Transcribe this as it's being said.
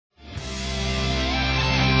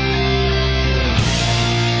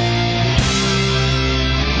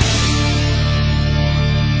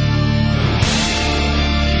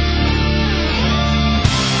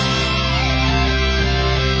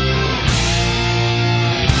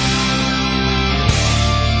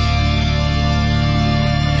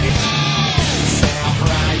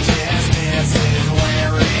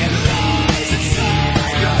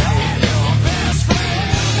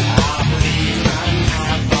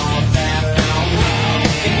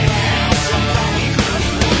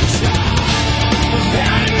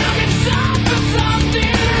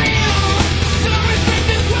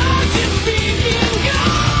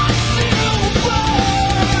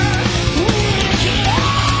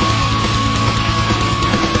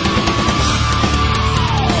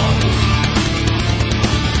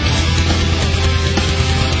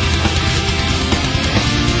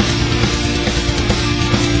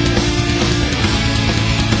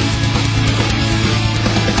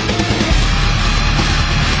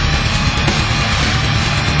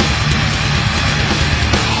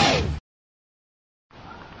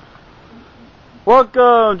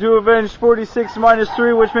Welcome to Avenged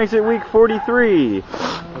 46-3, which makes it week 43.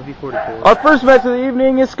 It'll be 44. Our first match of the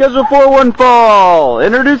evening is scheduled for one fall.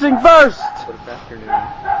 Introducing first. What a afternoon.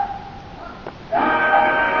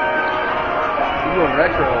 You're going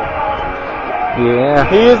retro. Yeah.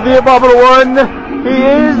 He is the abominable one. He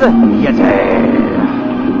is Yetti.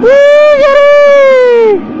 Woo,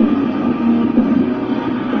 Yetti!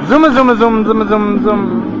 Zoom, zoom, zoom, zoom, zoom,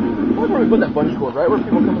 zoom. Where we put that bunch score, right where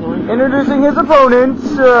people come in the ring? Introducing his opponents.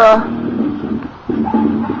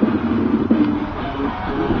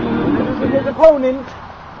 Introducing his opponent.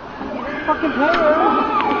 Fucking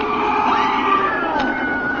player.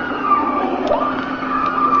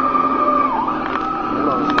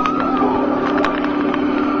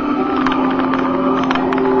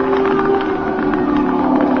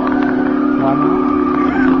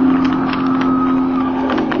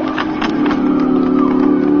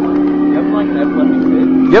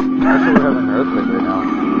 Yep. Actually, we're having an earthquake right now.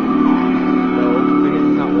 So, he's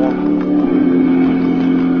not walking.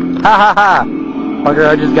 Ha ha ha! Fucker, I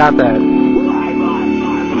just got that.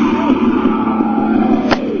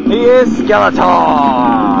 He is Skeletor!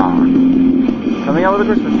 Coming out with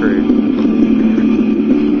a Christmas tree.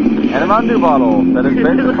 And a Mountain Dew bottle that has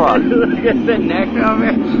been clogged. Look at the neck of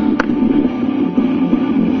it.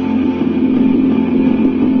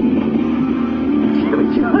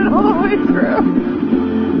 All the way through.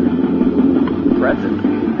 Impressive.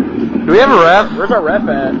 Do we have a ref? Where's our ref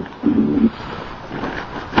at?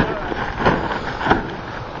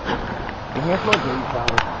 Enhance my game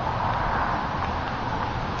powder.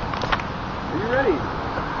 Are you ready?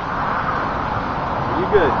 Are you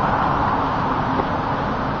good?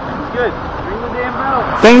 He's good. Ring the damn bell.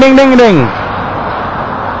 Ding ding ding ding!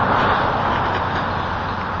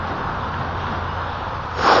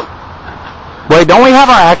 Wait, don't we have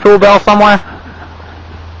our actual bell somewhere?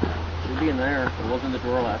 Should be in there. It was in the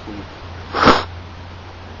drawer last week.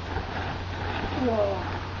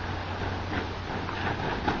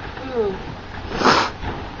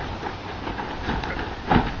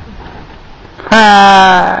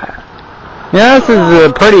 Yeah, this is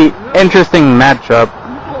a pretty interesting matchup.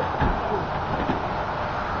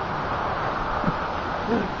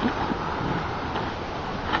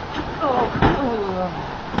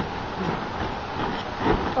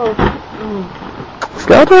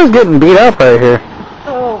 Skeletor is getting beat up right here.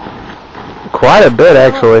 Quite a bit,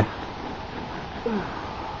 actually.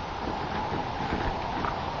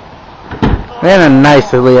 And a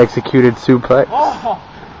nicely executed suplex.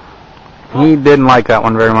 He didn't like that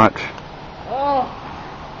one very much.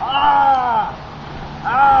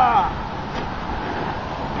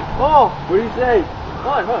 Oh, what do you say?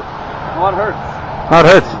 Oh, it hurts. Oh, it hurts. Oh, it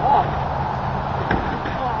hurts.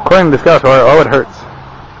 According to Skeletor, oh, it hurts.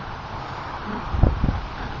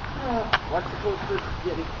 Watch the close first,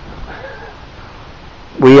 Yetti.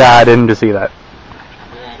 We didn't see that.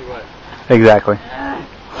 See what? Exactly.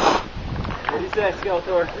 What do you say,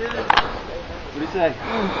 Skeletor? What do you say?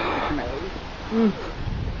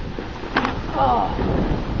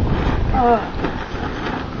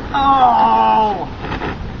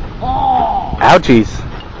 Ouchies.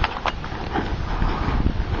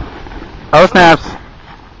 Oh, snaps.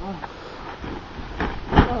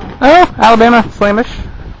 Oh, Alabama, slamish.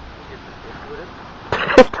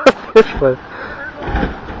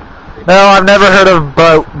 No, I've never heard of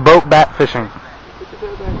boat bat fishing.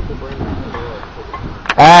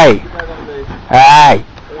 Hey. Hey.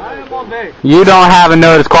 You don't have a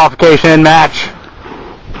no disqualification match.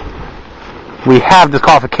 We have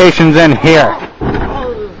disqualifications in here.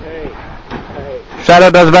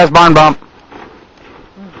 Shadow does the best barn bump.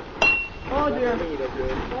 Oh dear.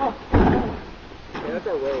 Yeah, that's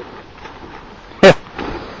our road.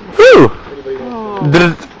 Woo!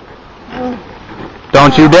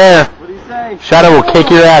 Don't you dare. What do you say? Shadow will kick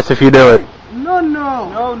your ass if you do it. No, no.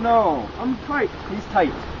 No, no. I'm tight. He's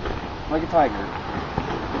tight. Like a tiger.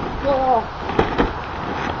 Oh.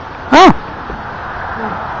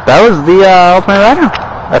 That was the Ultimate Rhino,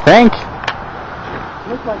 I think.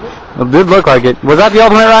 Looks like it. It did look like it. Was that the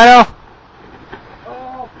Ultimate Rhino?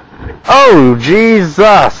 Oh,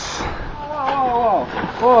 Jesus. Whoa,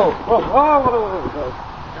 whoa, whoa, whoa, whoa, whoa, whoa.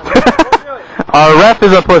 Our ref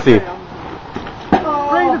is a pussy. Ring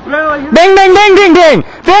the bell. Ding, ding, ding, ding, ding.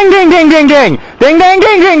 Ding, ding, ding, ding, ding. Ding, ding,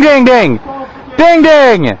 ding, ding, ding, ding. Ding,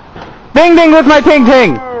 ding. Ding, ding with my ting,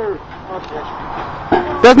 ting.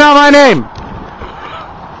 That's not my name.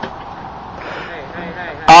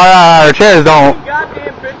 Our chairs don't.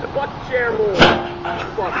 Goddamn bitch, the fucking chair more.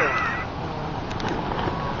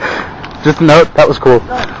 Just a note, that was cool. It's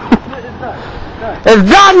done. It's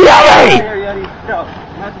done, Yetti! Here, Yetti. Go.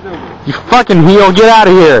 Watch the movie. You fucking heel, get out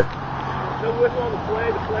of here. No whistle on the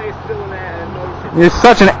play. The play is still in that motion. You're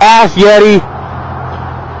such an ass, Yetti.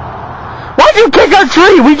 Why'd you kick our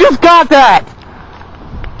tree? We just got that.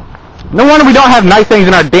 No wonder we don't have nice things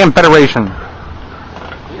in our damn federation.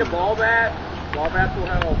 Need a ball bat? Ball bats will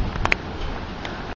help.